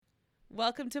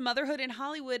Welcome to Motherhood in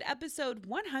Hollywood, episode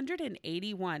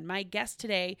 181. My guest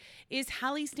today is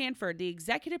Hallie Stanford, the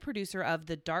executive producer of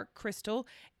The Dark Crystal: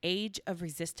 Age of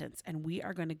Resistance. And we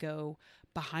are going to go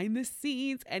behind the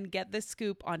scenes and get the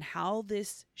scoop on how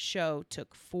this show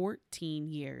took 14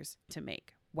 years to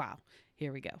make. Wow.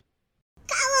 Here we go.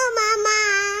 Come on, Mama.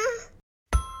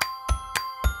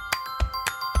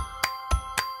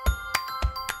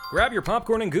 Grab your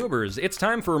popcorn and goobers. It's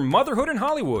time for Motherhood in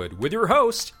Hollywood with your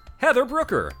host, Heather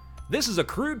Brooker. This is a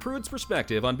crude prude's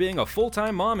perspective on being a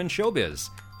full-time mom in showbiz.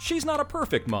 She's not a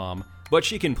perfect mom, but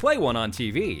she can play one on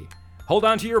TV. Hold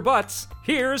on to your butts.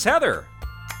 Here's Heather.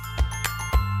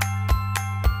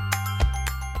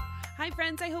 Hi,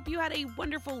 friends. I hope you had a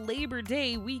wonderful Labor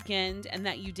Day weekend and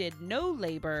that you did no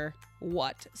labor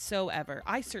whatsoever.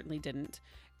 I certainly didn't.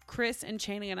 Chris and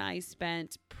Channing and I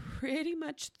spent pretty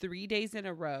much 3 days in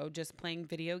a row just playing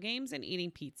video games and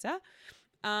eating pizza.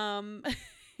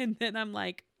 And then I'm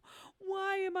like,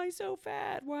 why am I so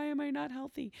fat? Why am I not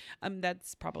healthy?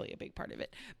 That's probably a big part of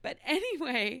it. But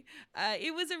anyway,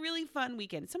 it was a really fun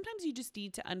weekend. Sometimes you just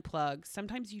need to unplug.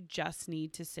 Sometimes you just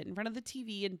need to sit in front of the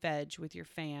TV and veg with your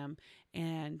fam.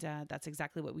 And that's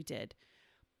exactly what we did.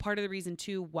 Part of the reason,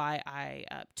 too, why I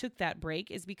took that break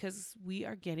is because we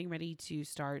are getting ready to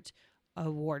start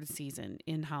award season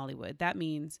in Hollywood. That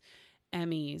means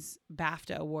Emmys,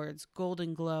 BAFTA awards,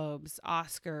 Golden Globes,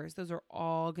 Oscars. Those are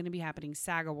all going to be happening.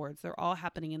 SAG awards. They're all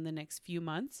happening in the next few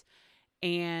months.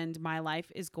 And my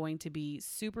life is going to be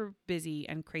super busy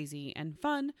and crazy and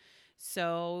fun.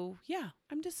 So yeah,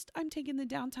 I'm taking the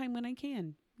downtime when I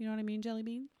can. You know what I mean, Jelly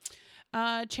Bean?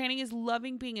 Channing is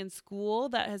loving being in school.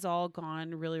 That has all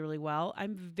gone really, really well.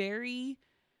 I'm very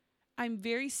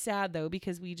sad, though,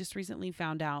 because we just recently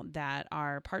found out that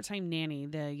our part-time nanny,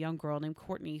 the young girl named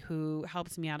Courtney, who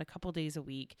helps me out a couple days a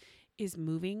week, is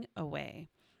moving away.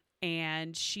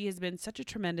 And she has been such a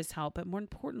tremendous help. But more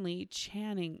importantly,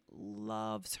 Channing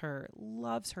loves her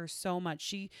so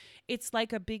much. It's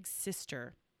like a big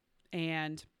sister.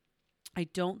 And I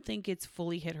don't think it's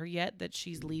fully hit her yet that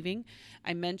she's leaving.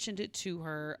 I mentioned it to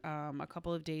her a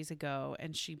couple of days ago,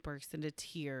 and she burst into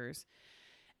tears.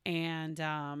 And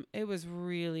it was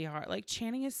really hard. Like,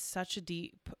 Channing is such a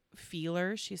deep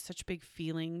feeler. She has such big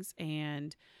feelings.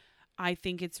 And I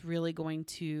think it's really going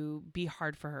to be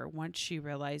hard for her once she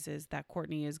realizes that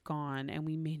Courtney is gone and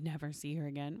we may never see her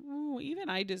again. Ooh, even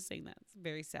I just saying that, it's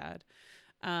very sad.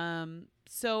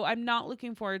 So I'm not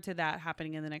looking forward to that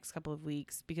happening in the next couple of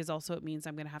weeks, because also it means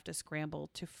I'm going to have to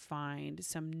scramble to find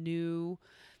some new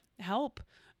help.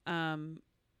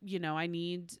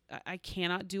 I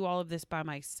cannot do all of this by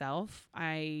myself.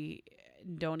 I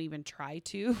don't even try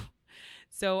to.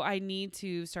 So I need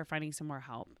to start finding some more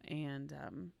help. And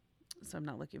so I'm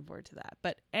not looking forward to that.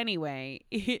 But anyway,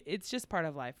 it's just part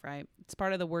of life, right? It's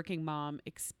part of the working mom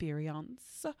experience.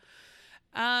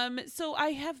 So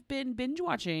I have been binge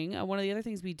watching. One of the other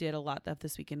things we did a lot of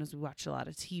this weekend was we watched a lot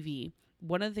of TV.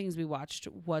 One of the things we watched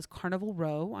was Carnival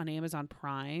Row on Amazon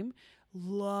Prime.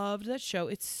 Loved that show.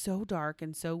 It's so dark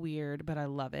and so weird, but I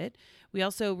love it. We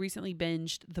also recently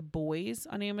binged The Boys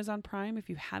on Amazon Prime. If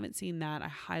you haven't seen that, I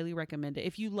highly recommend it.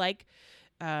 If you like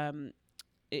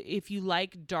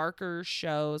darker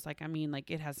shows, like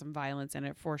it has some violence in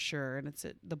it for sure, and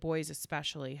The Boys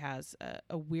especially has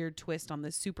a weird twist on the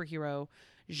superhero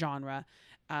genre.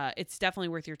 It's definitely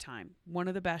worth your time. One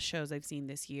of the best shows I've seen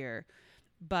this year,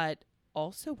 but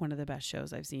also one of the best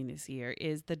shows I've seen this year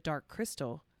is The Dark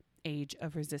Crystal: Age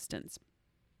of Resistance.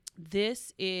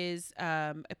 This is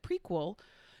a prequel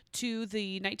to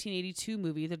the 1982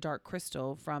 movie The Dark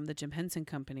Crystal from the Jim Henson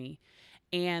Company.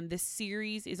 And this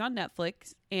series is on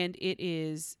Netflix, and it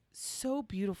is so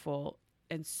beautiful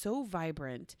and so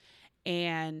vibrant.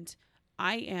 And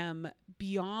I am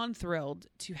beyond thrilled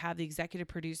to have the executive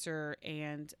producer,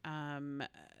 and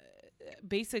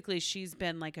basically she's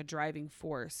been like a driving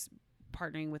force,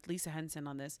 partnering with Lisa Henson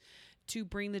on this, to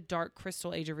bring the Dark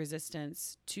Crystal: Age of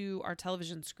Resistance to our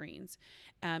television screens.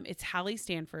 It's Hallie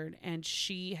Stanford, and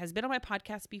she has been on my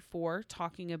podcast before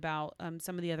talking about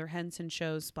some of the other Henson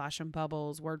shows, Splash and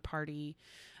Bubbles, Word Party,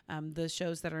 the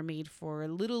shows that are made for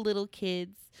little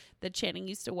kids that Channing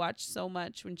used to watch so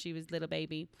much when she was little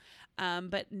baby.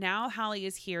 But now Hallie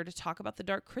is here to talk about the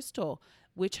Dark Crystal,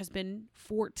 which has been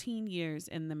 14 years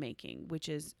in the making, which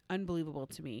is unbelievable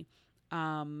to me.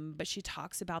 But she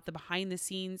talks about the behind the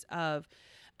scenes of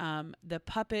the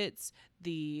puppets,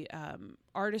 the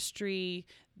artistry,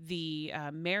 the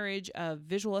marriage of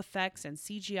visual effects and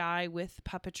CGI with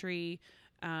puppetry,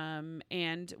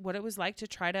 and what it was like to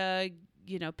try to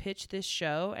pitch this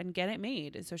show and get it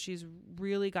made. And so she's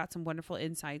really got some wonderful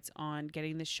insights on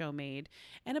getting this show made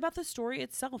and about the story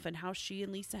itself and how she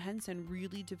and Lisa Henson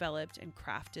really developed and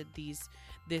crafted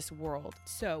this world.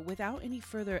 So without any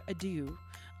further ado,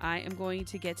 I am going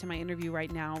to get to my interview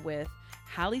right now with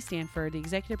Hallie Stanford, the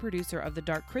executive producer of The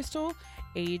Dark Crystal: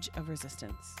 Age of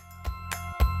Resistance.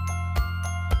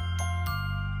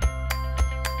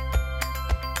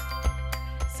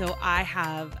 So I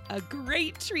have a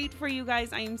great treat for you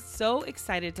guys. I am so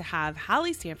excited to have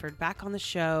Hallie Stanford back on the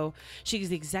show. She's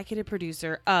the executive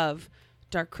producer of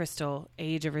Dark Crystal: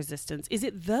 Age of Resistance. Is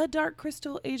it The Dark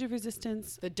Crystal: Age of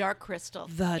Resistance? The Dark Crystal.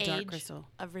 The Dark Crystal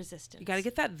of Resistance. You got to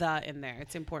get that "the" in there.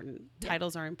 It's important. Yeah.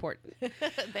 Titles are important.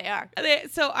 They are.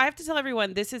 So I have to tell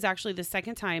everyone, this is actually the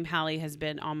second time Hallie has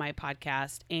been on my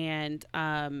podcast, and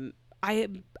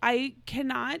I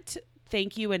cannot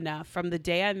thank you enough. From the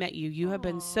day I met you, you have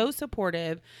been so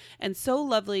supportive and so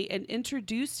lovely and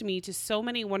introduced me to so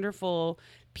many wonderful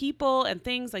people and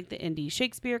things like the Indie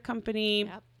Shakespeare Company.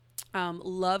 Yep.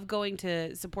 Love going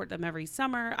to support them every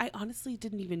summer. I honestly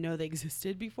didn't even know they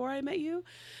existed before I met you.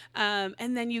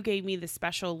 And then you gave me the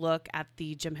special look at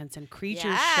the Jim Henson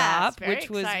Creature Shop, which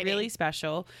was really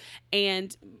special.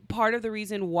 And part of the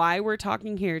reason why we're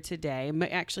talking here today,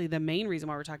 actually the main reason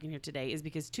why we're talking here today, is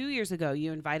because 2 years ago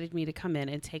you invited me to come in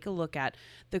and take a look at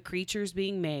the creatures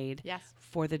being made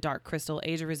for The Dark Crystal: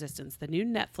 Age of Resistance, the new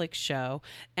Netflix show.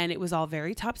 And it was all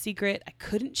very top secret. I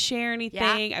couldn't share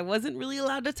anything. I wasn't really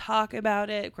allowed to talk about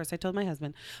it. Of course, I told my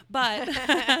husband, but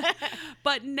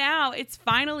but now it's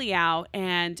finally out,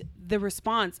 and the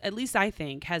response, at least I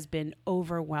think, has been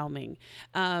overwhelming.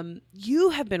 You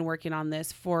have been working on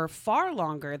this for far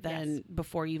longer than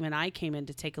before even I came in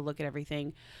to take a look at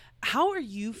everything. How are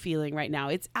you feeling right now?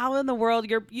 It's out in the world.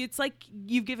 It's like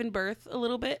you've given birth a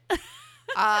little bit.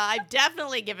 I've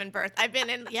definitely given birth. I've been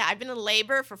in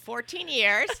labor for 14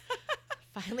 years.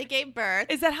 Finally gave birth.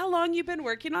 Is that how long you've been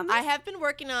working on this? I have been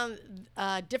working on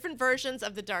different versions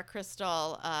of the Dark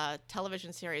Crystal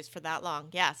television series for that long,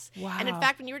 yes. Wow. And in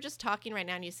fact, when you were just talking right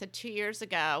now and you said 2 years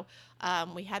ago,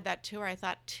 we had that tour, I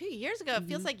thought 2 years ago, it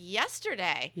feels like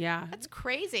yesterday. Yeah. That's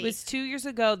crazy. It was 2 years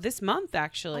ago this month,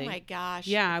 actually. Oh my gosh.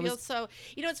 Yeah. It feels so,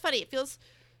 it's funny. It feels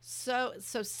so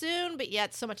soon, but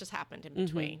yet so much has happened in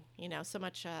between, so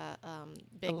much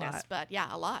bigness, but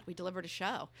a lot. We delivered a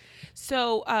show.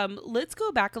 So let's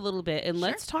go back a little bit and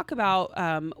let's talk about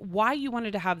why you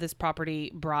wanted to have this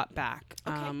property brought back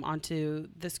onto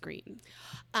the screen.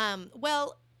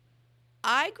 Well,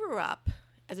 I grew up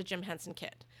as a Jim Henson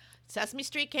kid. Sesame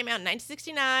Street came out in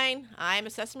 1969. I'm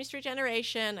a Sesame Street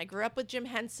generation. I grew up with Jim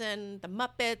Henson, the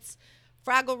Muppets,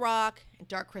 Fraggle Rock, and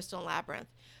Dark Crystal and Labyrinth.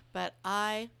 But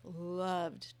I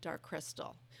loved Dark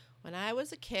Crystal. When I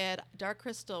was a kid, Dark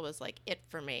Crystal was like it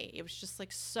for me. It was just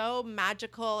like so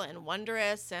magical and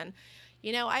wondrous. And,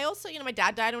 I also, my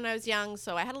dad died when I was young.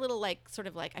 So I had a little I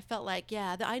felt like,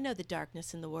 I know the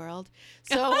darkness in the world.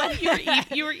 So when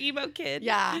you were emo kid.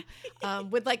 Yeah.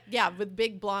 With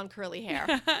big blonde curly hair,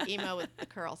 emo with the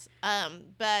curls.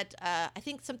 But I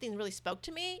think something really spoke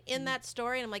to me in that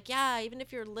story. And I'm like, even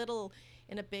if you're little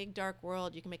in a big dark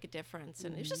world, you can make a difference.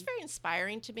 And it was just very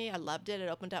inspiring to me. I loved it. It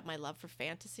opened up my love for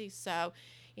fantasy. So,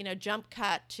 jump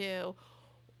cut to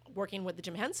working with the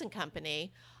Jim Henson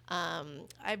Company.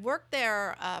 I've worked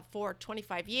there for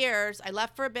 25 years. I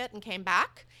left for a bit and came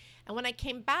back. And when I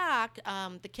came back,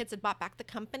 the kids had bought back the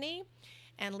company.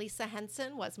 And Lisa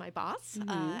Henson was my boss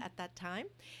at that time,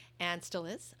 and still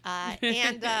is.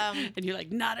 And you're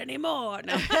like, not anymore.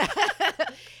 No.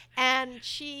 And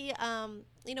she,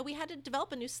 we had to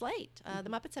develop a new slate. The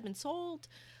Muppets had been sold.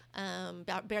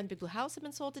 Bear in the Big Blue House had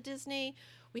been sold to Disney.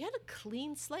 We had a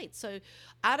clean slate. So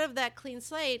out of that clean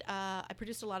slate, I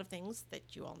produced a lot of things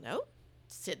that you all know.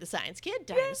 Sid the Science Kid,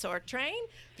 Dinosaur Train,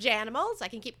 Janimals. I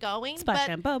can keep going. Splash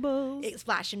and Bubbles.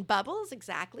 Splash and Bubbles,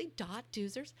 exactly. Dot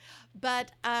Doozers.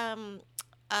 But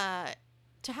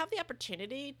to have the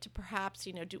opportunity to perhaps,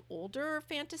 do older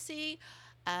fantasy,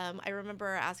 I remember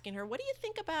asking her, what do you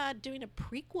think about doing a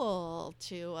prequel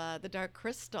to The Dark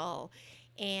Crystal?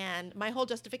 And my whole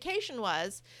justification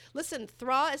was, listen,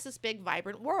 Thra is this big,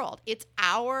 vibrant world. It's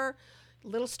our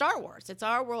little Star Wars. It's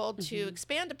our world to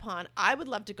expand upon. I would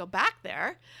love to go back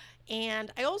there.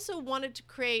 And I also wanted to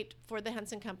create for the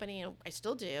Henson Company, and I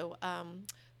still do,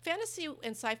 fantasy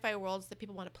and sci-fi worlds that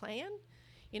people want to play in.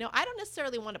 I don't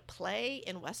necessarily want to play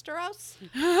in Westeros.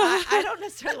 I don't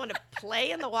necessarily want to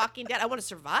play in The Walking Dead. I want to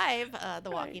survive The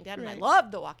Walking Dead, and I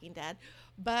love The Walking Dead.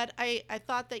 But I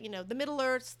thought that, the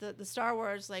Middle-earths, the Star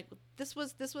Wars, this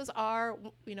was our,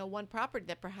 one property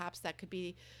that perhaps that could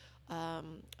be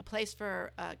a place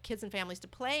for kids and families to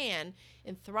play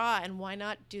in Thra, and why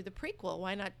not do the prequel?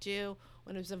 Why not do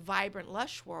when it was a vibrant,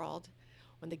 lush world,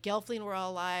 when the Gelfling were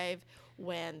all alive,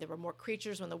 when there were more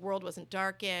creatures, when the world wasn't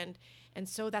darkened? And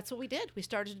so that's what we did. We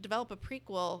started to develop a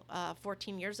prequel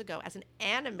 14 years ago as an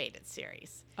animated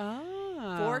series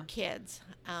for kids.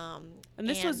 And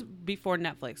this was before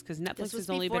Netflix, because Netflix has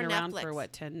only been around for,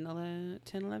 what, 10,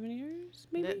 11 years,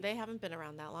 maybe? They haven't been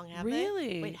around that long, have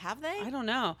really? they? Wait, have they? I don't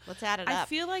know. Let's add it up. I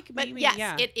feel like maybe, but yes,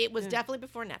 yeah. it was definitely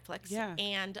before Netflix. Yeah.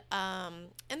 And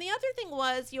the other thing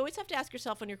was, you always have to ask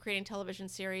yourself when you're creating television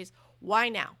series, why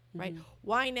now, right?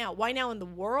 Why now? Why now in the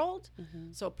world?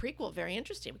 So a prequel, very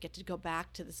interesting. We get to go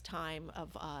back to this time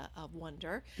of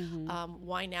wonder.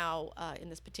 Why now in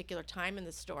this particular time in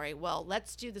the story? Well,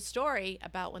 let's do the story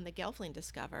about when the Gelfling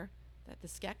discover that the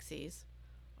Skeksis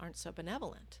aren't so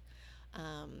benevolent.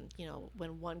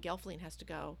 When one Gelfling has to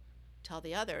go tell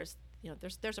the others,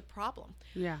 there's a problem.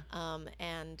 Yeah.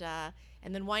 And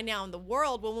then why now in the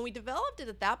world? Well, when we developed it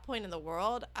at that point in the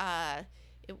world,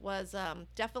 it was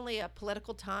definitely a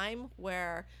political time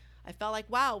where I felt like,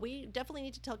 wow, we definitely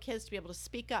need to tell kids to be able to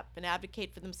speak up and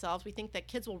advocate for themselves. We think that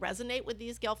kids will resonate with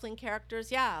these Gelfling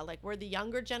characters. Yeah, like we're the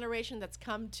younger generation that's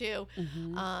come to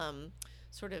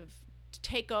sort of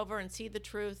take over and see the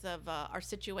truth of our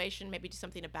situation, maybe do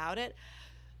something about it.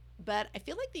 But I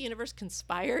feel like the universe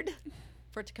conspired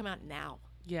for it to come out now.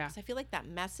 Yeah. Because I feel like that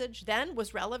message then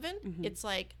was relevant. It's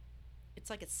like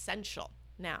essential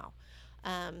now.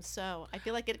 So I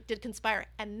feel like it did conspire,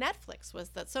 and Netflix was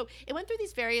that. So it went through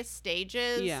these various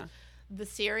stages. Yeah. The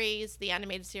series, the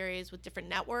animated series with different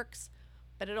networks,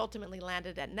 but it ultimately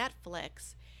landed at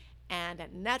Netflix. And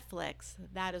at Netflix,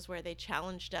 that is where they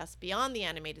challenged us beyond the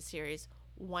animated series.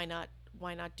 Why not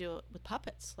do it with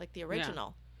puppets like the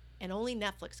original? Yeah. And only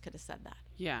Netflix could have said that.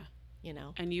 Yeah.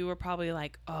 And you were probably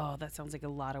like, oh, that sounds like a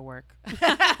lot of work.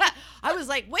 I was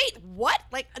like, wait, what?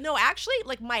 Like, no, actually,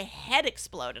 like my head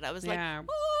exploded. I was like,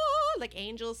 oh, like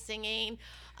angels singing.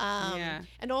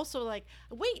 And also like,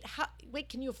 wait,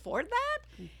 can you afford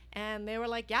that? And they were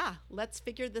like, yeah, let's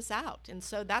figure this out. And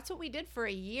so that's what we did for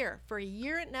a year. For a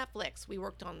year at Netflix, we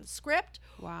worked on the script.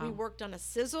 Wow. We worked on a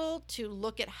sizzle to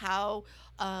look at how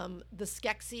the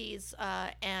Skeksis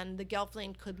and the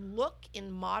Gelfling could look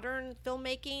in modern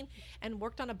filmmaking, and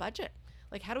worked on a budget.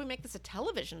 Like, how do we make this a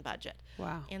television budget?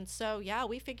 Wow. And so, yeah,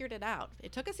 we figured it out.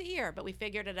 It took us a year, but we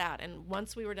figured it out. And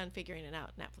once we were done figuring it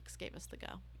out, Netflix gave us the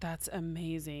go. That's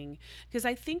amazing. Because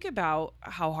I think about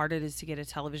how hard it is to get a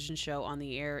television show on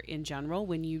the air in general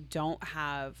when you don't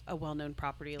have a well-known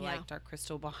property like Dark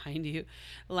Crystal behind you.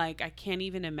 Like, I can't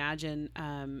even imagine.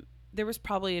 There was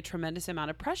probably a tremendous amount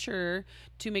of pressure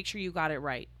to make sure you got it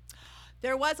right.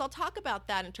 There was. I'll talk about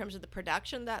that in terms of the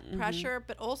production, that pressure,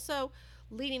 but also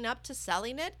leading up to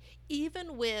selling it,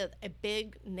 even with a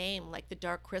big name like the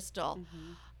Dark Crystal,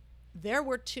 there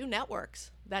were 2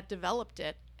 networks that developed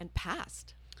it and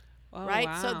passed. Oh, right?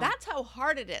 wow. So that's how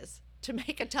hard it is to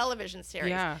make a television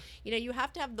series. Yeah. You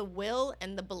have to have the will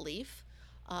and the belief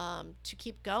to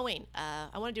keep going.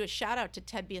 I want to do a shout out to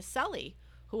Ted Biaselli,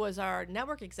 who was our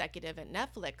network executive at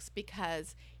Netflix,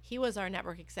 because he was our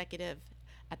network executive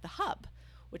at the Hub,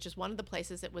 which is one of the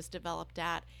places it was developed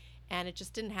at. And it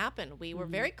just didn't happen. We were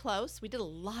very close. We did a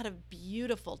lot of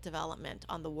beautiful development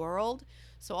on the world.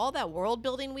 So all that world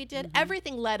building we did,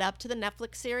 everything led up to the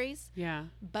Netflix series. Yeah.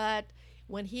 But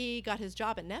when he got his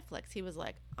job at Netflix, he was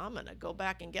like, I'm going to go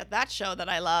back and get that show that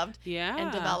I loved and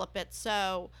develop it.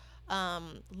 So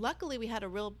luckily we had a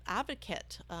real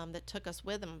advocate that took us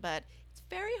with him. But it's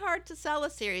very hard to sell a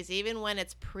series, even when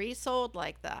it's pre-sold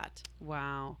like that.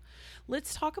 Wow.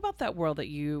 Let's talk about that world that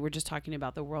you were just talking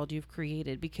about, the world you've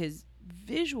created, because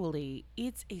visually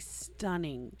it's a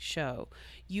stunning show.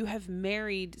 You have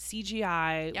married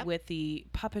CGI with the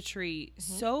puppetry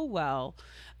so well.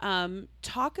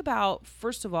 Talk about,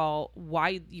 first of all,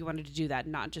 why you wanted to do that,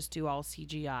 not just do all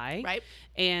CGI. Right.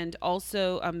 And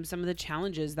also some of the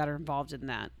challenges that are involved in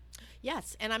that.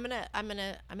 Yes, and I'm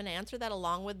gonna answer that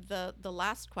along with the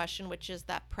last question, which is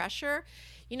that pressure.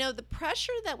 The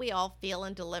pressure that we all feel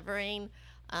in delivering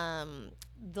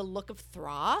the look of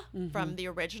Thra from the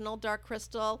original Dark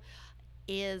Crystal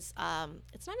is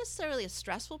it's not necessarily a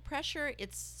stressful pressure.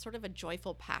 It's sort of a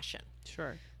joyful passion.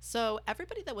 Sure. So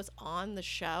everybody that was on the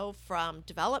show, from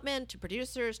development to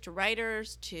producers to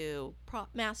writers to prop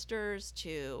masters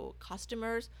to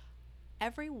costumers,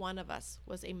 every one of us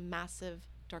was a massive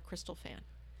Dark Crystal fan.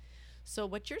 So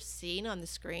what you're seeing on the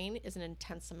screen is an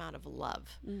intense amount of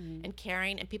love and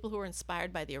caring, and people who were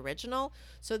inspired by the original.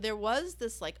 So there was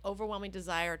this like overwhelming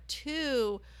desire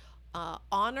to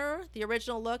honor the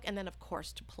original look, and then of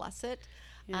course to plus it.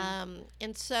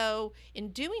 And so in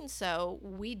doing so,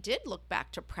 we did look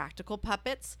back to practical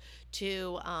puppets,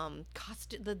 to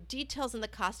the details in the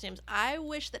costumes. I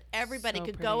wish that everybody So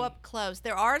could pretty. go up close.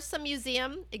 There are some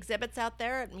museum exhibits out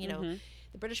there, and, you know,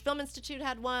 the British Film Institute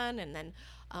had one, and then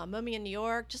Mummy in New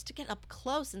York, just to get up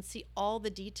close and see all the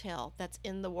detail that's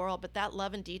in the world. But that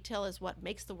love and detail is what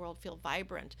makes the world feel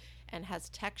vibrant and has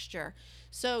texture.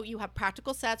 So you have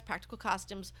practical sets, practical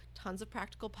costumes, tons of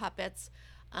practical puppets.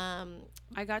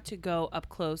 I got to go up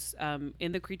close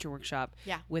in the Creature Workshop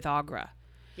Yeah. with Agra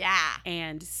Yeah.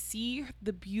 and see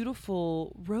the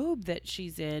beautiful robe that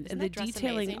she's in and the that dress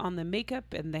detailing amazing? on the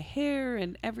makeup and the hair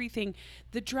and everything.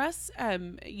 The dress,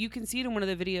 you can see it in one of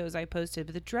the videos I posted,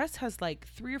 but the dress has like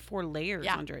 3 or 4 layers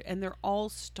Yeah. under it, and they're all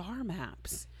star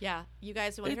maps. Yeah, you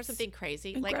guys want to hear It's something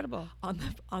crazy? incredible. Like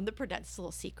on the production, it's a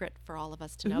little secret for all of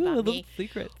us to know Ooh, a about little me.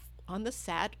 secret. On the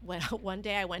set, when one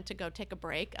day I went to go take a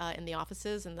break in the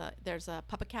offices, and there's a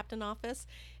puppet captain office,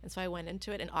 and so I went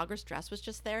into it, and Augur's dress was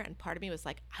just there, and part of me was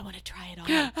like, I want to try it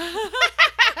on.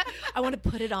 I want to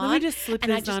put it on. Let me just slip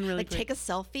and I this just on really like quick. take a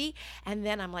selfie, and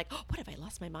then I'm like, oh, what have I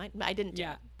lost my mind? I didn't do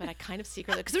Yeah. it, but I kind of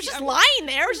secretly, because it was just lying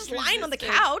there, it was just lying on the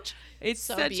Resisted. couch. It's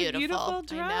so such a beautiful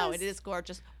I know, dress. it is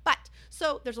gorgeous. But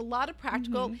so there's a lot of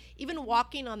practical, Mm-hmm. even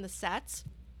walking on the sets.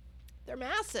 They're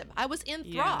massive. I was in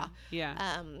Thra.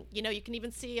 Yeah. You know, you can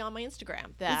even see on my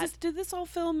Instagram that Did this all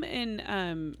film in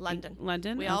London.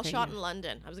 London? We all Okay, shot yeah. in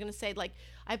London. I was going to say, like,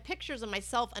 I have pictures of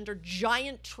myself under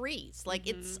giant trees. Like,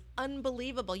 it's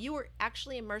unbelievable. You were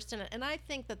actually immersed in it. And I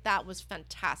think that that was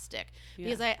fantastic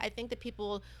because I think that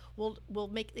people will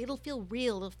make, it'll feel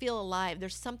real. It'll feel alive.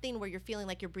 There's something where you're feeling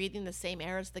like you're breathing the same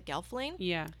air as the Gelfling.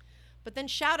 Yeah. But then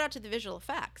shout out to the visual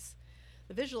effects.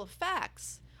 The visual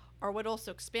effects are what also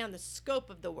expand the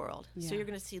scope of the world. So Yeah. you're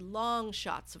going to see long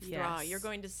shots of Thra. Yes. You're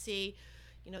going to see,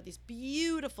 you know, these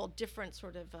beautiful different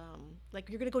sort of, like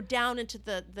you're going to go down into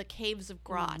the caves of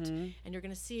Grot, and you're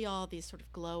going to see all these sort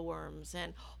of glowworms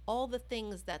and all the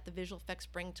things that the visual effects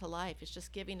bring to life. It's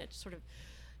just giving it sort of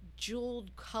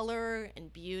jeweled color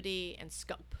and beauty and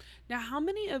scope. Now, how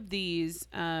many of these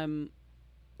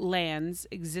lands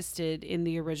existed in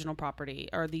the original property,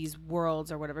 or these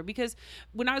worlds or whatever? Because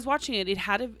when I was watching it, it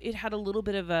had a little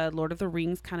bit of a Lord of the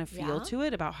Rings kind of feel Yeah. to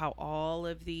it, about how all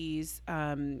of these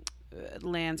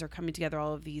lands are coming together,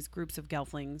 all of these groups of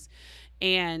Gelflings.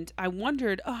 And I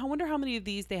wonder how many of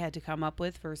these they had to come up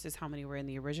with versus how many were in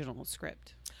the original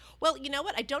script. Well, you know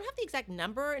what? I don't have the exact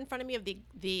number in front of me of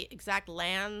the exact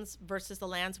lands versus the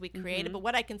lands we created. But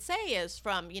what I can say is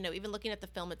from, you know, even looking at the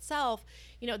film itself,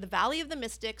 you know, the Valley of the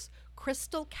Mystics,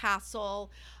 Crystal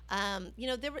Castle, you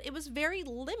know, it was very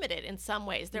limited in some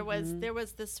ways. There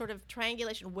was this sort of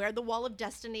triangulation where the Wall of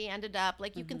Destiny ended up.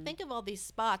 Like, you can think of all these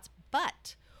spots,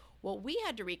 but what we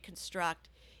had to reconstruct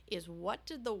is what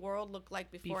did the world look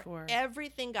like before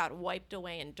everything got wiped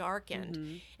away and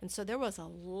darkened. And so there was a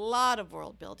lot of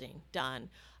world building done.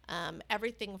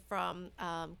 Everything from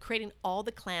creating all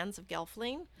the clans of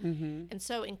Gelfling. And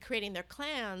so in creating their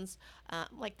clans,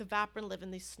 like the Vaprin live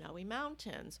in these snowy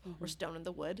mountains, or Stone in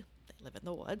the Wood, they live in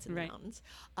the woods and mountains.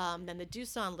 Then the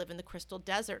Doosan live in the Crystal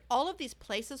Desert. All of these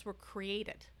places were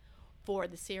created for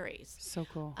the series. So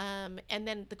cool. And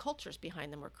then the cultures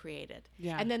behind them were created.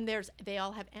 Yeah. And then they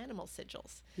all have animal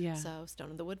sigils. Yeah. So Stone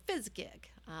in the Wood Fizzgig.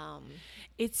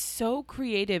 It's so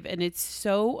creative and it's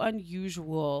so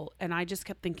unusual. And I just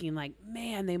kept thinking, like,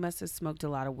 man, they must have smoked a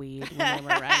lot of weed when they were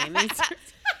writing these.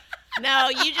 No,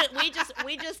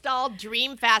 we just all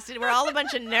dream fasted. We're all a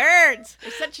bunch of nerds.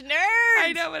 We're such nerds.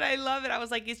 I know, but I love it. I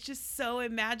was like, it's just so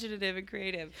imaginative and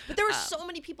creative. But there were so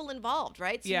many people involved,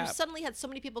 right? So Yeah. you suddenly had so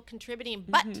many people contributing.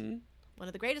 But one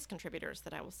of the greatest contributors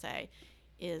that I will say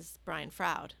is Brian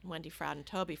Froud, Wendy Froud, and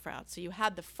Toby Froud. So you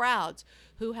had the Frouds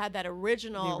who had that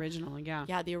original,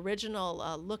 the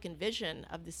original look and vision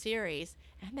of the series,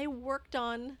 and they worked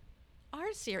on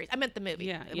our series. I meant the movie.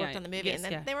 Yeah, they worked on the movie, yes,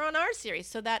 and then they were on our series.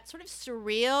 So that sort of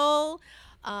surreal,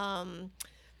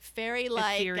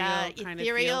 fairy-like,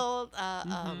 ethereal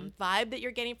vibe that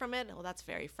you're getting from it. Well, that's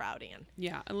very Froudian.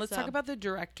 Yeah, and let's So- talk about the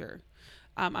director.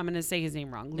 I'm going to say his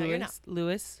name wrong. No, you're not.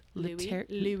 Louis. Louis.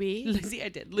 See, I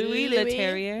did. Louis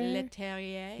Leterrier.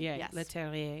 Leterrier. Yeah, Yes.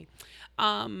 Leterrier.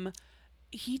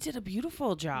 He did a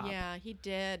beautiful job. Yeah, he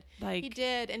did. Like- he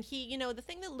did. And he, you know, the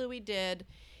thing that Louis did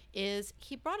is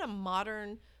he brought a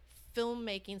modern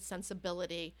filmmaking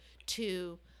sensibility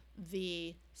to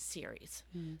the series.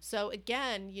 So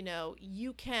again, you know,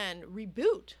 you can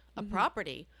reboot a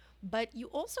property, but you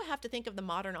also have to think of the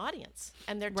modern audience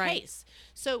and their Right. tastes.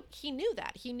 So he knew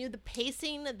that. He knew the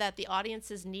pacing that the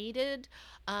audiences needed.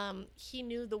 He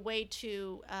knew the way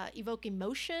to evoke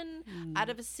emotion out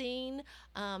of a scene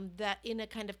that in a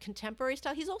kind of contemporary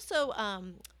style. He's also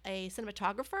a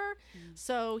cinematographer,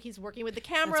 so he's working with the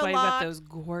camera That's why a you've lot. got those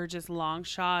gorgeous long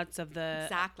shots of the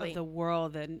Exactly. of the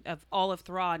world and of all of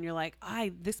Thrawn, and you're like,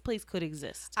 this place could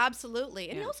exist. Absolutely.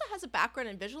 And he Yeah. also has a background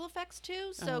in visual effects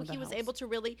too. So that he was helps. able to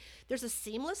really, there's a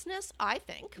seamlessness, I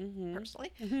think, Mm-hmm.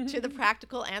 personally, to the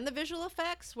practical and the visual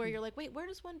effects where you're like, wait, where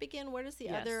does one begin? Where does the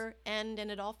Yes. other end? And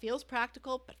it all feels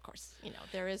practical. But of course,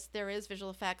 there is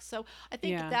visual effects. So I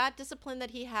think Yeah. that discipline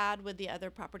that he had with the other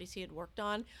properties he had worked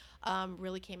on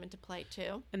really came into play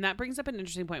too. And that brings up an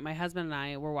interesting point. My husband and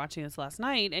I were watching this last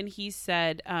night, and he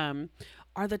said,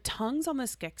 are the tongues on the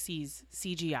Skeksis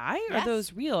CGI? Or are Yes.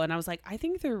 those real? And I was like, I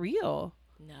think they're real.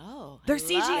 No. They're I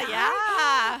CGI? love-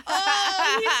 Yeah.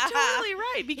 Oh, he's totally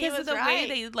right. Because of was the way right.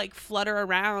 they like flutter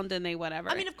around and they whatever.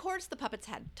 I mean, of course, the puppets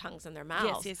had tongues in their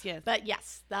mouths. yes. But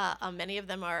yes, many of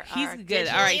them are. He's are good.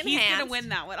 All right, digitally he's gonna enhanced. win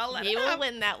that one. I'll let He him. will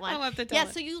win that one. I'll have to tell Yeah,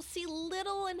 it. so you'll see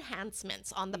little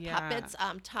enhancements on the Yeah. puppets'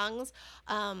 tongues.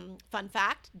 Fun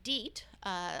fact: Deet,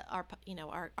 our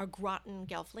Groton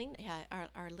Gelfling,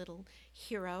 our little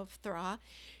hero of Thra,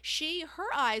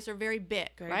 her eyes are very big,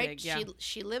 Very right? big, yeah.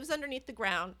 She lives underneath the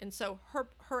ground, and so her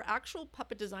actual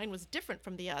puppet design was different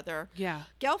from the other Yeah.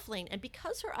 Gelfling. And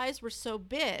because her eyes were so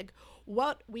big,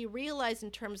 what we realized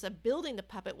in terms of building the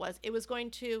puppet was it was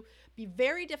going to be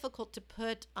very difficult to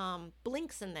put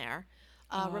blinks in there,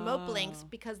 remote blinks,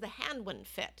 because the hand wouldn't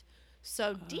fit.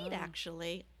 So Deet,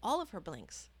 actually, all of her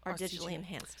blinks are Are digitally CGI.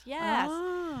 enhanced. Yes.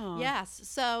 Oh. Yes.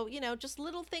 So, just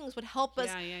little things would help us.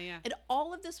 Yeah. And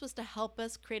all of this was to help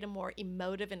us create a more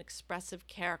emotive and expressive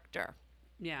character.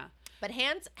 Yeah. But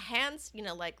hands,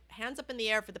 like hands up in the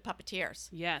air for the puppeteers.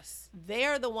 Yes. They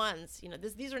are the ones,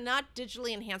 these are not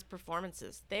digitally enhanced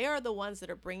performances. They are the ones that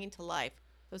are bringing to life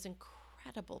those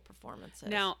incredible performances.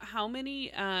 Now, how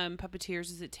many puppeteers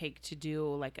does it take to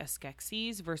do like a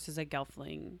Skeksis versus a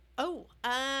Gelfling?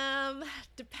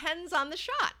 Depends on the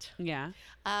shot. Yeah.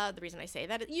 The reason I say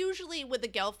that, usually with the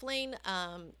Gelfling,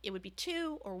 it would be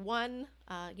 2 or 1,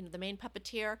 the main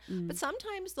puppeteer. But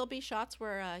sometimes there'll be shots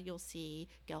where you'll see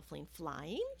Gelfling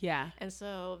flying. Yeah. And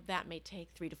so that may take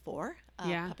 3 to 4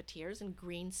 Yeah. puppeteers in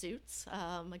green suits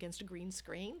against a green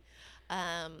screen.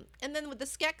 And then with the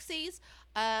Skeksis,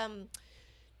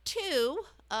 2,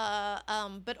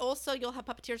 but also you'll have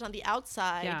puppeteers on the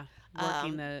outside. Yeah.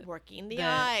 Working the the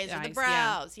eyes or eyes, the yeah.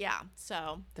 brows. Yeah.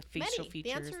 So The facial many.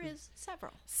 features The answer and- is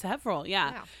several. Several,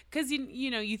 yeah. Yeah. Because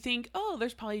you think, oh,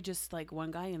 there's probably just like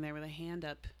one guy in there with a hand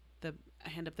up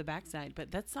the backside,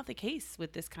 but that's not the case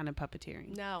with this kind of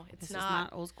puppeteering. No, it's This is not.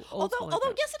 not old school. Old school like Although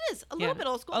that. yes, it is a little Yeah. bit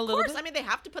old school. A Of little course, bit? I mean they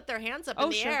have to put their hands up Oh, in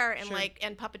the sure, air and sure.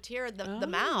 and puppeteer the Oh,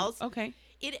 mouths. Okay.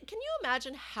 Can you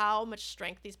imagine how much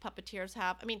strength these puppeteers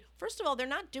have? I mean, first of all, they're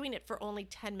not doing it for only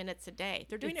 10 minutes a day.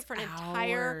 They're doing It's it for an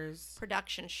entire hours.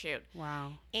 production shoot.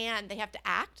 Wow. And they have to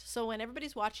act. So when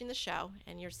everybody's watching the show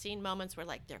and you're seeing moments where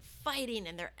like they're fighting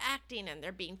and they're acting and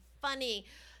they're being funny,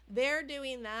 they're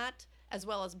doing that as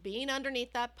well as being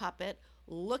underneath that puppet,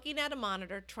 looking at a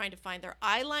monitor, trying to find their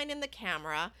eye line in the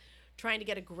camera, trying to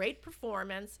get a great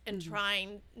performance, and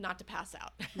trying not to pass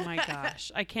out. My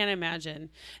gosh, I can't imagine.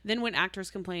 Then when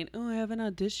actors complain, oh, I have an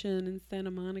audition in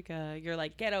Santa Monica, you're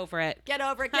like, get over it. Get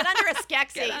over it. Get under a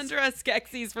Skeksis. Get under a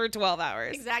Skeksis for 12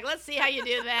 hours. Exactly. Let's see how you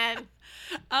do then.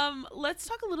 Let's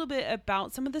talk a little bit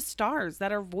about some of the stars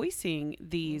that are voicing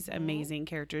these amazing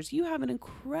characters. You have an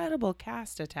incredible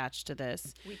cast attached to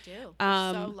this. We do.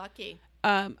 We're so lucky.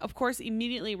 Of course,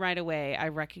 immediately right away, I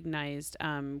recognized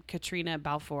Katrina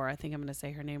Balfour. I think I'm going to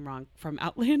say her name wrong, from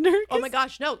Outlander. Oh my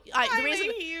gosh, no. I'm a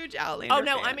huge Outlander Oh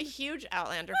no, fan. I'm a huge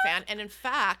Outlander fan, and in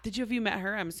fact, Have you met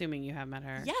her? I'm assuming you have met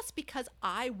her. yes, because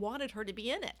I wanted her to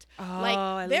be in it. Oh, like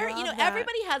I there, love that.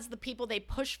 everybody has the people they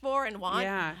push for and want.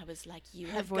 Yeah. I was like, you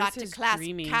Her have voice got to is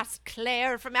dreamy. cast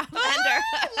Claire from Outlander.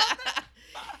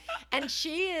 And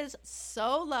she is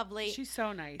so lovely. She's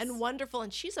so nice. and wonderful,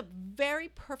 and she's a very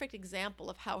perfect example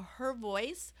of how her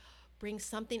voice brings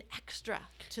something extra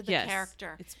to the Yes,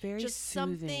 character. it's very just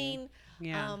soothing. something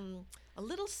Yeah. a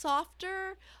little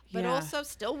softer, but Yeah. also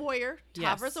still warrior.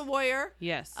 Yes. Tavra's a warrior.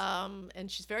 Yes. And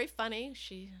she's very funny.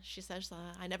 She says,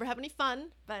 "I never have any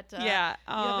fun," but Yeah. you have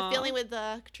Aw. a feeling with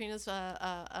Katrina's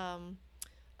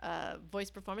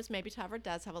voice performance. Maybe Tavra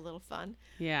does have a little fun.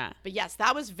 yeah. But yes,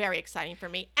 that was very exciting for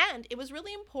me. And it was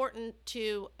really important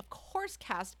to, of course,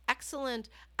 cast excellent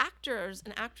actors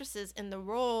and actresses in the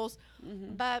roles.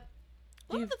 But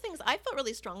one of the things I felt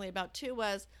really strongly about, too,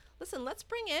 was, listen, let's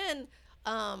bring in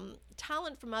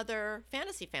talent from other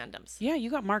fantasy fandoms. Yeah,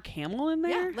 you got Mark Hamill in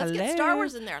there. Yeah, let's get Star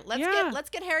Wars in there. Let's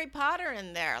get Harry Potter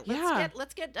in there.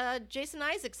 Let's get Jason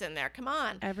Isaacs in there. Come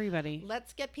on, everybody.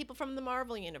 Let's get people from the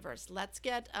Marvel universe. Let's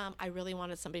get. I really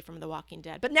wanted somebody from The Walking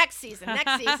Dead, but next season.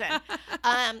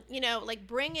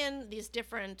 Bring in these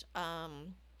different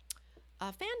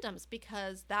fandoms,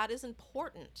 because that is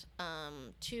important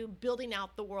to building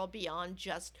out the world beyond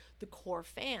just the core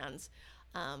fans.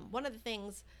 One of the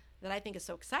things that I think is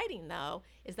so exciting, though,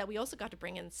 is that we also got to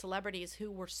bring in celebrities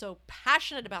who were so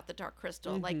passionate about the Dark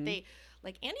Crystal. Mm-hmm.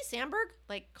 Like Andy Samberg,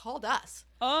 called us.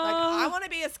 Oh. Like, I want to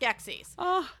be a Skeksis.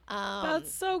 Oh,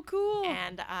 that's so cool.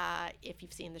 And if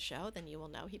you've seen the show, then you will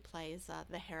know he plays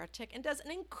the heretic and does an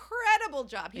incredible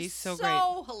job. He's so great.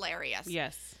 Hilarious.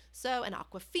 Yes. So, and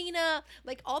Awkwafina,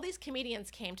 all these comedians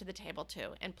came to the table too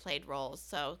and played roles.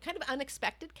 So kind of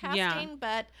unexpected casting,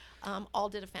 but all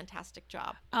did a fantastic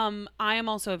job. I am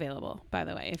also available, by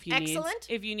the way, if you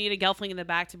need a Gelfling in the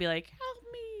back to be like, help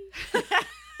me.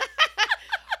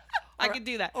 I could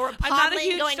do that. Or a I'm not a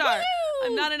huge going, star. woo!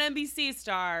 I'm not an NBC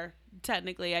star,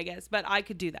 technically, I guess, but I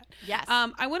could do that. Yes.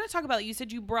 I want to talk about, you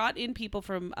said you brought in people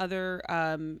from other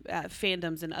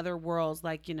fandoms and other worlds,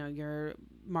 like, your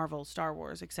Marvel, Star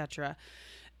Wars, etc.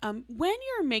 When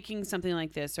you're making something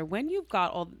like this, or when you've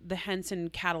got all the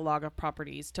Henson catalog of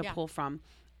properties to pull from,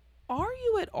 are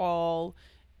you at all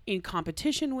in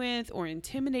competition with or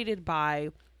intimidated by,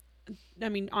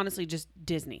 honestly, just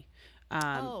Disney?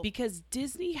 Because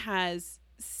Disney has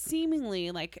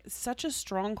seemingly such a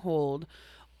stronghold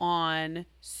on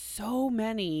so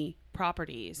many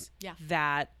properties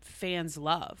that fans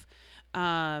love.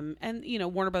 And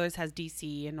Warner Brothers has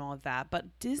DC and all of that,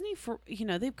 but Disney,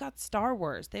 they've got Star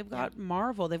Wars, they've got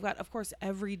Marvel, they've got, of course,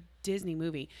 every Disney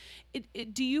movie.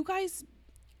 Do you guys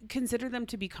consider them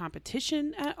to be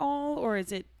competition at all, or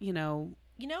is it,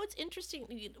 it's interesting.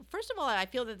 First of all, I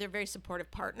feel that they're very supportive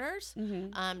partners,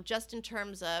 just in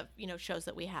terms of, shows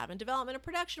that we have in development and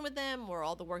production with them, or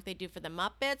all the work they do for the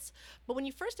Muppets. But when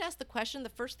you first asked the question, the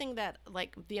first thing that,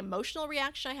 the emotional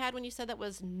reaction I had when you said that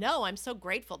was, no, I'm so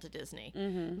grateful to Disney.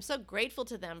 I'm so grateful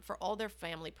to them for all their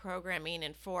family programming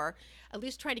and for at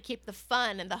least trying to keep the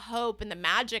fun and the hope and the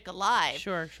magic alive.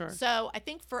 Sure. So I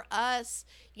think for us,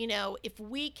 if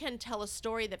we can tell a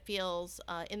story that feels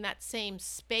in that same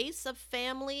space of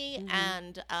family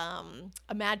and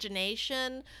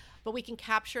imagination, but we can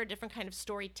capture a different kind of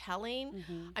storytelling,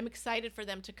 I'm excited for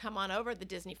them to come on over, the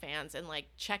Disney fans, and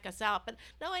check us out. But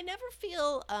no, I never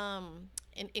feel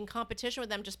in competition with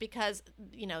them, just because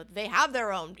they have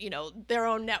their own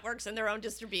networks and their own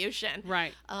distribution.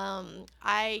 Right.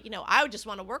 I would just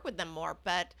want to work with them more,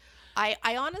 but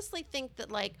I honestly think that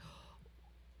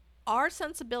our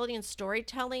sensibility and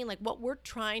storytelling, what we're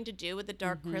trying to do with the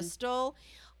Dark Crystal,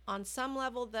 on some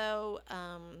level, though,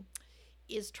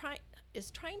 is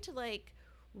trying to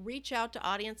reach out to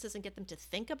audiences and get them to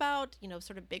think about,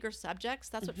 sort of bigger subjects.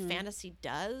 That's what fantasy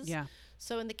does. Yeah.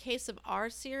 So in the case of our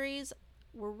series,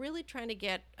 we're really trying to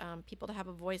get people to have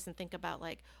a voice and think about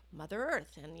Mother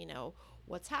Earth and,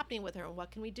 what's happening with her and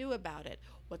what can we do about it?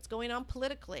 What's going on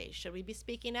politically? Should we be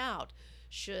speaking out?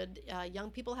 Should young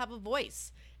people have a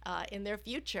voice in their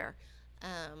future?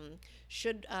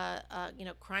 Should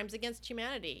crimes against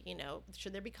humanity,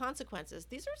 should there be consequences?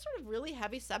 These are sort of really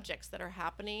heavy subjects that are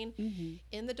happening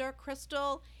in the Dark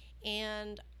Crystal,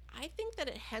 and I think that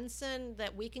at Henson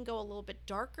that we can go a little bit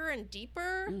darker and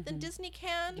deeper than Disney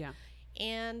can. Yeah.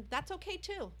 And that's okay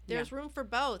too. There's room for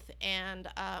both, and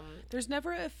there's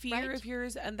never a fear of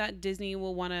yours and that Disney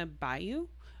will want to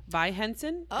buy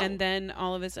Henson, and then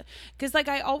all of this, because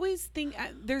I always think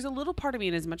there's a little part of me,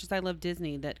 and as much as I love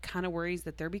Disney, that kind of worries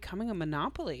that they're becoming a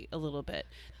monopoly a little bit.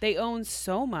 They own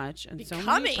so much and so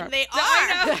many. They are.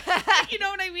 I know. You know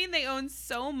what I mean? They own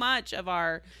so much of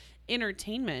our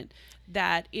entertainment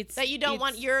that you don't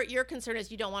want your concern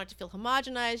is you don't want it to feel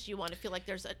homogenized. You want to feel like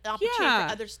there's an opportunity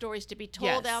for other stories to be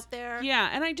told out there. Yeah,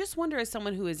 and I just wonder, as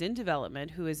someone who is in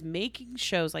development, who is making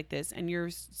shows like this, and you're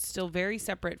still very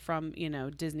separate from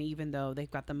Disney, even though they've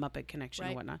got the Muppet connection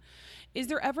and whatnot, is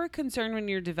there ever a concern when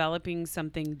you're developing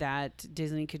something that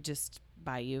Disney could just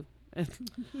buy you?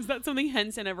 Is that something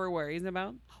Henson ever worries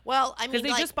about? Well, I mean,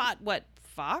 because they just bought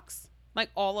Fox,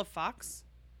 all of Fox.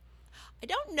 I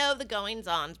don't know the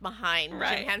goings-on behind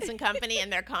Jim Henson Company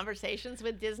and their conversations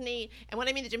with Disney. And when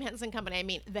I mean the Jim Henson Company, I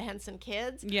mean the Henson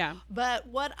kids. Yeah. But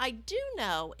what I do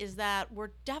know is that we're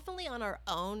definitely on our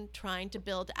own trying to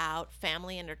build out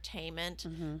family entertainment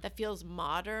that feels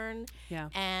modern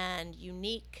and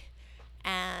unique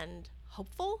and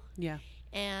hopeful. Yeah.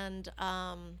 And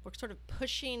we're sort of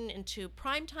pushing into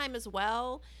prime time as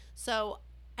well. So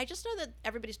I just know that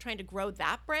everybody's trying to grow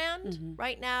that brand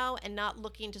right now and not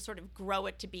looking to sort of grow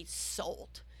it to be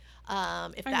sold.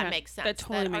 If that makes sense. That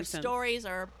totally makes sense. Our stories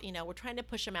are, we're trying to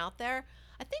push them out there.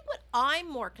 I think what I'm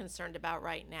more concerned about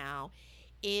right now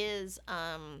is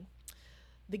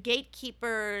the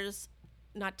gatekeepers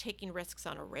not taking risks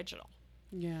on original.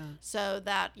 Yeah. So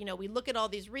that, we look at all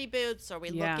these reboots, or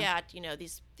we look at,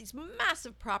 these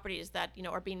massive properties that,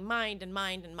 are being mined and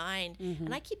mined and mined.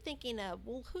 And I keep thinking of,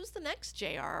 well, who's the next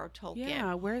J.R.R. Tolkien?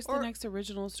 Yeah, where's the next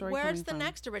original story Where's the coming from?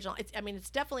 next original? It's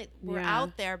definitely, we're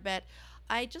out there, but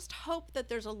I just hope that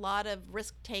there's a lot of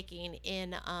risk-taking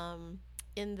in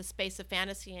the space of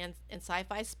fantasy and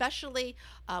sci-fi, especially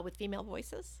with female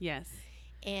voices. Yes.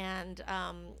 And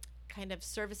kind of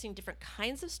servicing different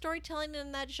kinds of storytelling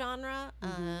in that genre.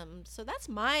 So that's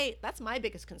my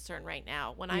biggest concern right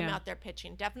now when I'm out there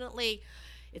pitching. Definitely,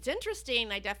 it's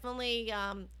interesting. I definitely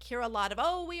hear a lot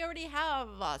of, we already have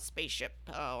a spaceship,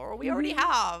 or we already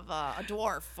have a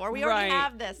dwarf, or we already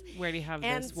have this. We already have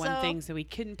this one thing, so we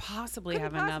couldn't possibly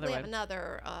have another one.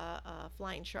 Another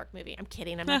flying shark movie. I'm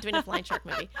kidding. I'm not doing a flying shark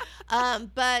movie.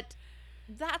 But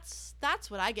that's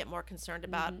what I get more concerned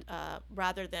about,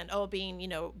 rather than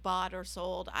being bought or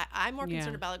sold. I'm more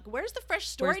concerned about where's the fresh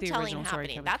storytelling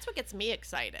happening. That's what gets me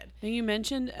excited. Now you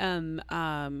mentioned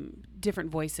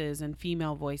different voices and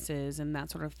female voices and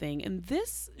that sort of thing, and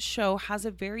this show has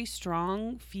a very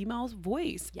strong female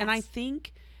voice, and I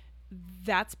think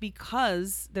that's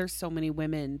because there's so many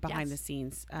women behind the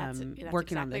scenes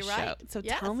working on this show. So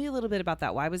tell me a little bit about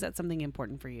that. Why was that something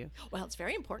important for you? Well, it's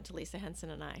very important to Lisa Henson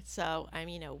and I. So,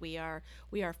 we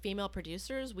are female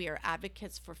producers. We are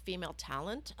advocates for female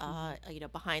talent,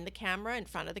 behind the camera, in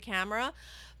front of the camera.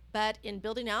 But in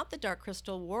building out the Dark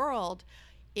Crystal world,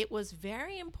 it was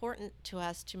very important to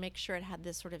us to make sure it had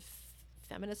this sort of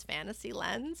feminist fantasy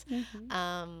lens.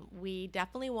 We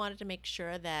definitely wanted to make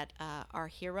sure that our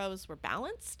heroes were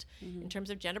balanced in terms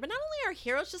of gender, but not only our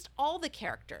heroes, just all the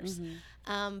characters.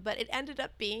 But it ended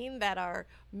up being that our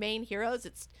main heroes,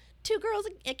 it's 2 girls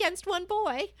against 1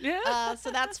 boy. So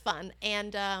that's fun.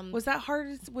 And was that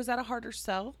hard? Was that a harder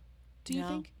sell, do you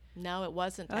think? No, it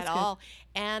wasn't at all.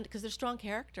 And because they're strong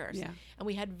characters. And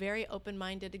we had very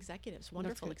open-minded executives,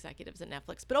 wonderful executives at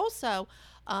Netflix, but also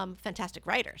fantastic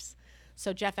writers.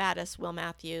 So Jeff Addis, Will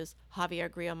Matthews, Javier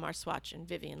Grillo-Marswatch, and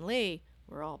Vivian Lee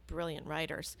were all brilliant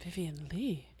writers. Vivian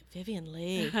Lee,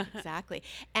 exactly.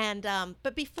 And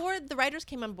but before the writers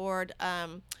came on board,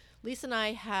 Lisa and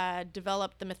I had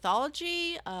developed the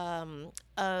mythology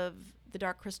of the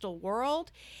Dark Crystal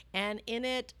world, and in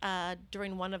it,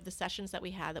 during one of the sessions that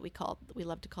we had that we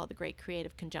love to call the Great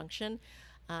Creative Conjunction,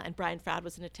 and Brian Froud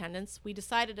was in attendance, we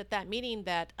decided at that meeting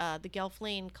that the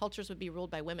Gelfling cultures would be ruled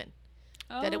by women.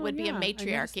 That it would be a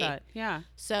matriarchy.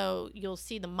 So you'll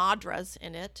see the Madras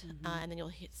in it, and then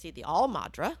you'll see the All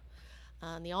Madra.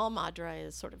 And the All Madra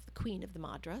is sort of the queen of the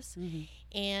Madras.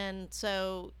 And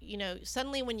so,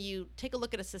 suddenly when you take a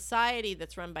look at a society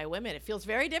that's run by women, it feels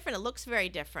very different. It looks very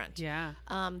different. There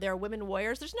are women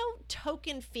warriors. There's no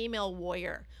token female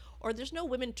warrior, or there's no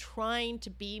women trying to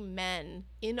be men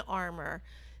in armor.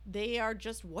 They are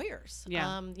just warriors.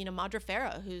 Madra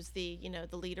Farah, who's the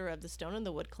leader of the Stone and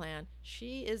the Wood clan,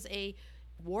 she is a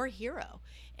war hero,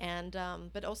 and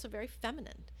but also very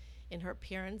feminine in her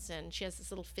appearance, and she has this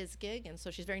little fizz gig, and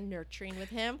so she's very nurturing with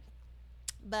him.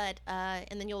 But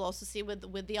and then you'll also see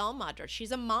with the All Madra,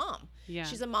 she's a mom.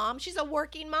 She's a mom. She's a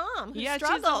working mom who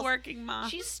struggles. She's a working mom.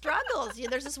 She struggles.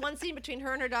 There's this one scene between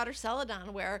her and her daughter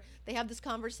Celadon where they have this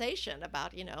conversation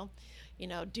about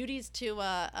duties to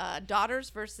daughters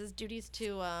versus duties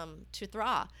to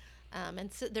Thra.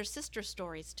 And there's sister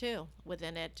stories too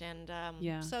within it,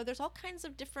 and so there's all kinds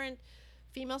of different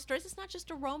female stories. It's not just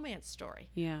a romance story,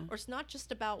 or it's not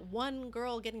just about one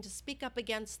girl getting to speak up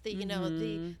against the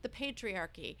the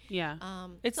patriarchy.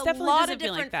 It's a lot of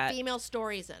different female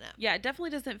stories in it. It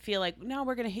definitely doesn't feel like now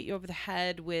we're going to hit you over the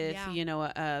head with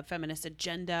a feminist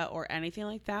agenda or anything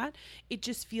like that. It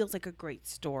just feels like a great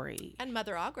story. And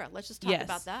Mother Agra, let's just talk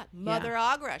about that. Mother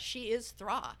Agra, she is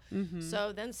Thra.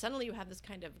 So then suddenly you have this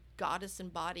kind of goddess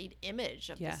embodied image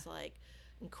of this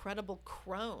incredible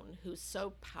crone who's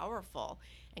so powerful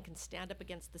and can stand up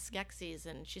against the Skeksis,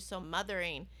 and she's so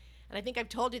mothering. And I think I've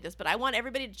told you this, but I want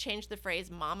everybody to change the phrase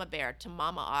Mama Bear to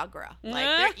Mama Agra.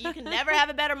 You can never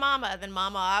have a better mama than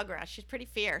Mama Agra. She's pretty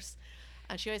fierce.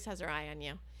 She always has her eye on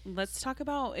you. Let's talk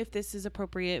about if this is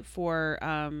appropriate for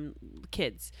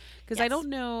kids, because I don't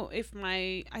know if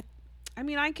I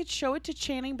mean, I could show it to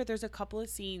Channing, but there's a couple of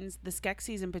scenes, the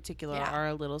Skeksis in particular, are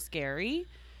a little scary.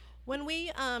 When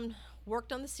we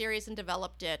worked on the series and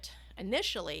developed it,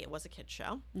 initially it was a kid's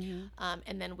show, Mm-hmm.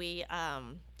 and then we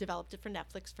developed it for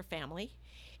Netflix for family.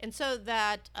 And so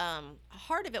that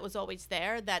heart of it was always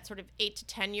there, that sort of 8 to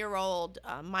 10-year-old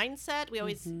mindset.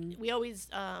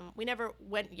 We never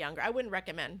went younger. I wouldn't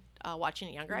recommend watching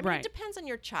it younger. I mean, Right. it depends on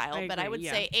your child, but agree, I would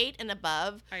yeah. say 8 and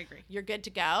above, I agree. you're good to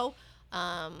go.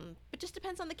 But just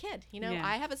depends on the kid. You know, Yeah.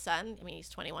 I have a son. I mean, he's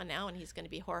 21 now, and he's going to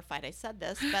be horrified I said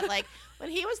this. But, like, when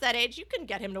he was that age, you couldn't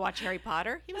get him to watch Harry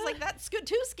Potter. He was like, that's good,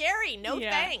 too scary. No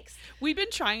Yeah. thanks. We've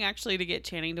been trying actually to get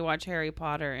Channing to watch Harry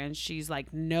Potter, and she's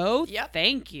like, no, Yep.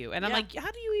 thank you. And I'm Yeah. like, how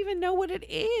do you even know what it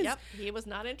is? Yep, he was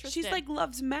not interested. She's like,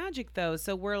 loves magic, though.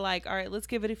 So we're like, all right, let's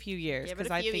give it a few years Give it a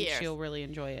because I few think years. she'll really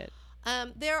enjoy it.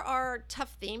 There are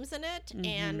tough themes in it, Mm-hmm.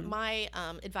 and my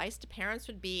advice to parents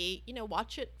would be,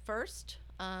 watch it first,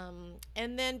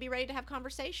 and then be ready to have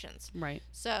conversations. Right.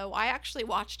 So I actually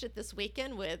watched it this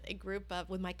weekend with a group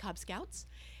with my Cub Scouts,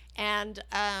 and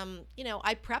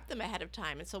I prepped them ahead of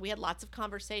time, and so we had lots of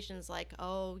conversations like,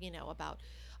 about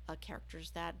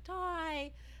characters that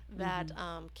die. That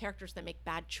characters that make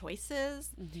bad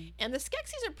choices, and the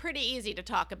Skeksis are pretty easy to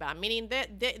talk about. Meaning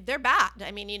they're bad.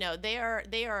 I mean, they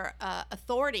are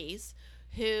authorities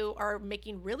who are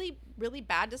making really, really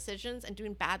bad decisions and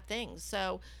doing bad things.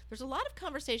 So there's a lot of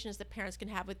conversations that parents can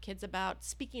have with kids about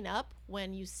speaking up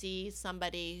when you see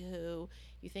somebody who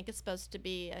you think is supposed to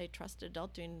be a trusted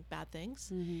adult doing bad things.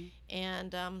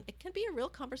 And it can be a real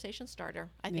conversation starter,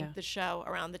 I think, Yeah. the show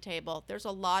around the table. There's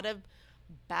a lot of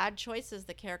bad choices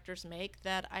the characters make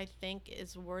that I think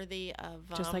is worthy of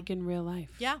Just like in real life.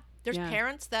 yeah, there's Yeah.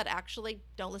 parents that actually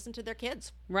don't listen to their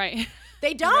kids. Right.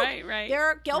 They don't. Right. There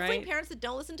are Gelfling Right. parents that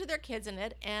don't listen to their kids in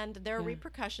it, and there are Yeah.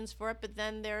 repercussions for it, but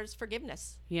then there's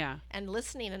forgiveness Yeah. and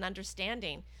listening and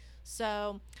understanding.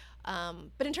 So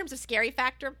but in terms of scary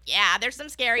factor, yeah, there's some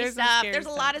scary There's some stuff. scary There's a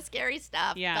stuff. lot of scary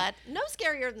stuff, Yeah. but no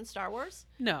scarier than Star Wars.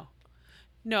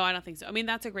 No, I don't think so. I mean,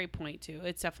 that's a great point, too.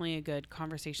 It's definitely a good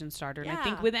conversation starter. And I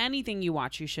think Yeah. with anything you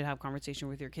watch, you should have conversation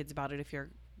with your kids about it if you're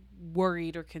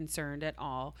worried or concerned at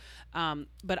all.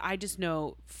 But I just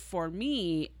know for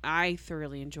me, I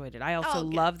thoroughly enjoyed it. I also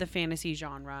good. love the fantasy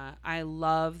genre. I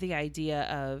love the idea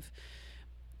of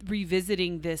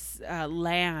revisiting this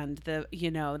land,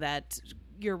 that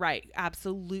you're right,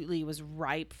 absolutely was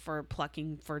ripe for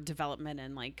plucking for development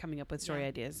and like coming up with story Yeah.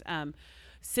 ideas.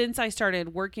 Since I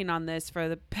started working on this for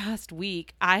the past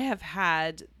week, I have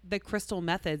had the Crystal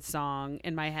Method song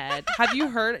in my head. Have you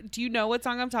heard? Do you know what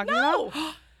song I'm talking about?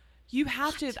 You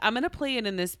have to. I'm going to play it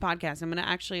in this podcast. I'm going to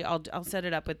actually, I'll set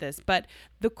it up with this. But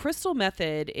the Crystal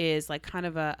Method is like kind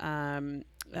of a,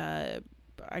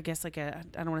 I guess like I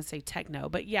don't want to say techno,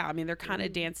 but yeah, I mean, they're kind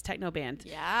of dance techno band.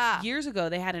 Yeah. Years ago,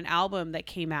 they had an album that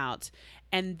came out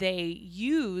and they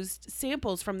used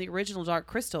samples from the original Dark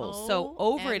Crystal. So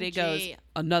over it goes, OMG.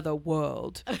 another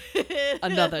world,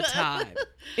 another time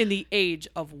in the age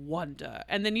of wonder.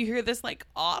 And then you hear this like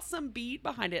awesome beat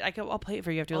behind it. I'll play it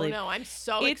for you after you Oh leave. no, I'm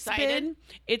so excited.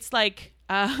 It's like,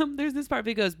 there's this part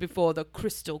that goes, before the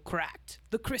crystal cracked,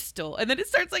 the crystal. And then it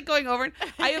starts like going over. And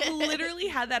I have literally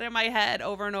had that in my head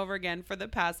over and over again for the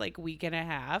past like week and a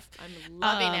half. I'm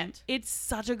loving it. It's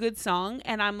such a good song.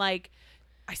 And I'm like,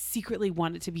 I secretly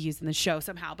want it to be used in the show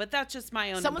somehow, but that's just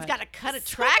my own. Someone's got to cut a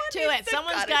track to it.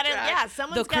 Someone's got to,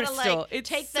 someone's got to crystal. like It's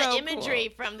take so the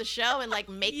imagery cool. from the show and like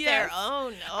make Yes. their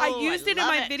own. Oh, I used it in love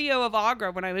my video of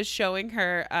Agra when I was showing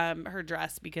her her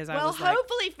dress because I Well, was like,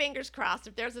 hopefully, fingers crossed.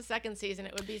 If there's a second season,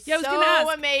 it would be Yeah, I was gonna ask.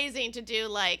 so amazing to do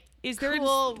like. is there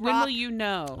cool when will rock- you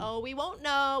know? Oh, we won't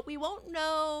know. We won't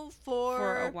know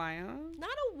For a while Not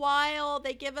a while.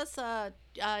 They give us a,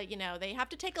 they have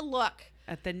to take a look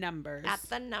at the numbers. at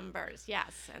the numbers.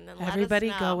 Yes, and then Everybody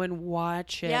let us know. go and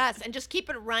watch it. Yes, and just keep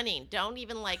it running. Don't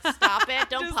even like stop it.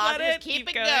 Don't Just pause let it. it Just keep keep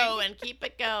it going. going. Keep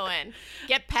it going.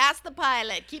 Get past the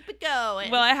pilot. Keep it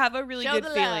going. Well, I have a really Show good the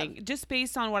feeling just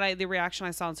based on the reaction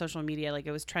I saw on social media. Like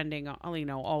it was trending,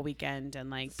 all weekend, and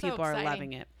like So people are exciting.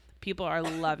 loving it. People are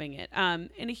loving it.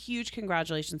 And a huge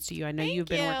congratulations to you. I know Thank you've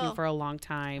been working you. for a long I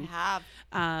time. have.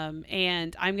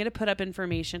 And I'm going to put up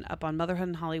information up on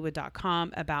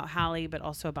motherhoodandhollywood.com about Hallie, but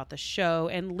also about the show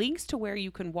and links to where you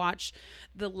can watch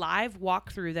the live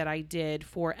walkthrough that I did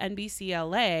for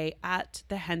NBCLA at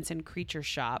the Henson Creature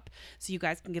Shop. So you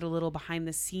guys can get a little behind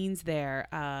the scenes there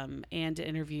and an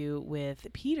interview with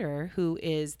Peter, who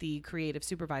is the creative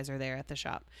supervisor there at the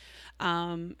shop.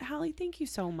 Hallie, thank you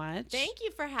so much. Thank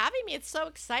you for having me. It's so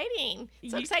exciting.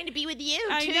 So You- exciting to be with you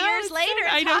I 2 know, years it's later so-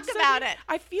 and I know, talk it's so about neat. it.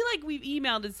 I feel like we've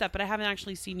emailed and stuff, but I haven't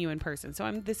actually seen you in person.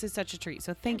 So this is such a treat.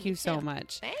 So thank you so too.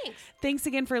 much. Thanks. Thanks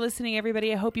again for listening,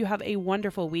 everybody. I hope you have a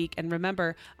wonderful week. And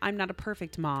remember, I'm not a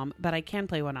perfect mom, but I can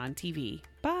play one on TV.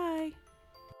 Bye.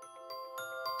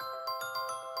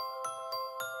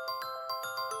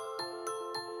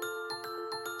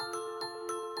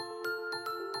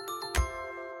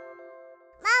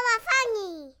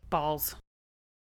 Balls.